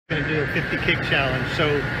Going to do a 50 kick challenge.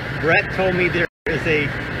 So Brett told me there is a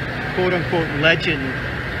quote-unquote legend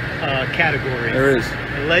category. There is.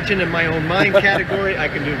 A legend in my own mind category, I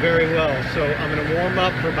can do very well. So I'm going to warm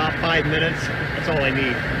up for about 5 minutes. That's all I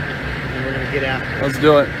need. And we're going to get after it. Let's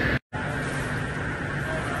do it.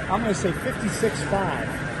 I'm going to say 56.5.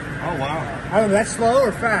 Oh, wow. Oh, that's slow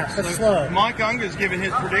or fast? That's slow. Mike Unger's giving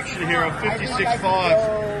his prediction here of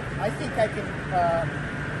 56.5. I think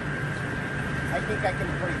I can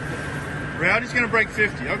break 50. Rowdy's going to break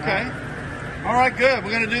 50. Okay. All right, good.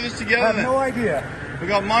 We're going to do this together I have then. no idea. We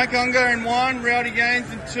got Mike Unger in 1, Rowdy Gaines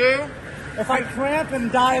in 2. If I cramp and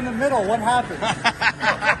die in the middle, what happens?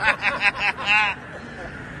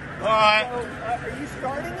 All right. So, are you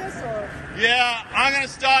starting this or? Yeah, I'm going to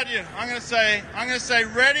start you. I'm going to say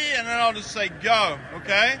ready, and then I'll just say go.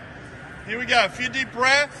 Okay. Here we go. A few deep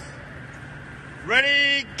breaths.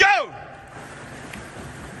 Ready, go.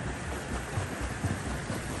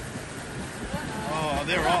 Oh,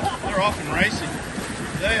 they're off and racing.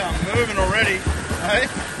 They are moving already. Hey,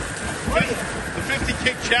 the 50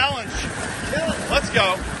 kick challenge. Let's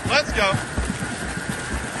go. Let's go.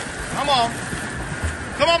 Come on.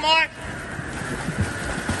 Come on, Mike.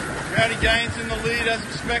 Rowdy Gaines in the lead as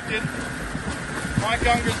expected. Mike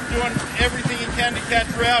Unger's doing everything he can to catch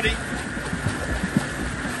Rowdy.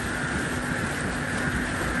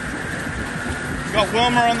 We've got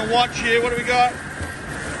Wilmer on the watch here. What do we got?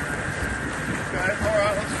 Okay, all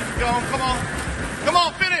right, let's keep going. Come on. Come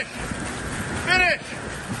on, finish. Finish.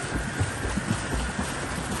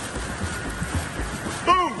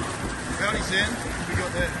 Boom. Rowdy's in. What do we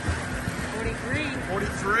got there?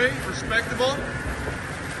 43, respectable.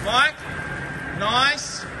 Mike,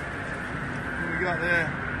 nice. What do we got there?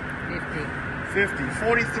 50.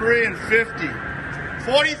 43 and 50.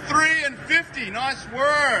 43 and 50. Nice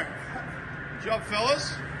work. Good job,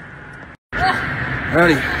 fellas.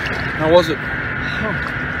 Rowdy, how was it? I'm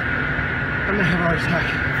going to have a heart attack.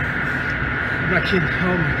 I'm not kidding.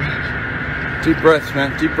 Oh my gosh. Deep breaths,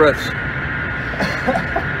 man. Deep breaths.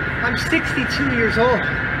 I'm 62 years old.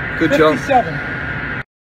 Good job. 57.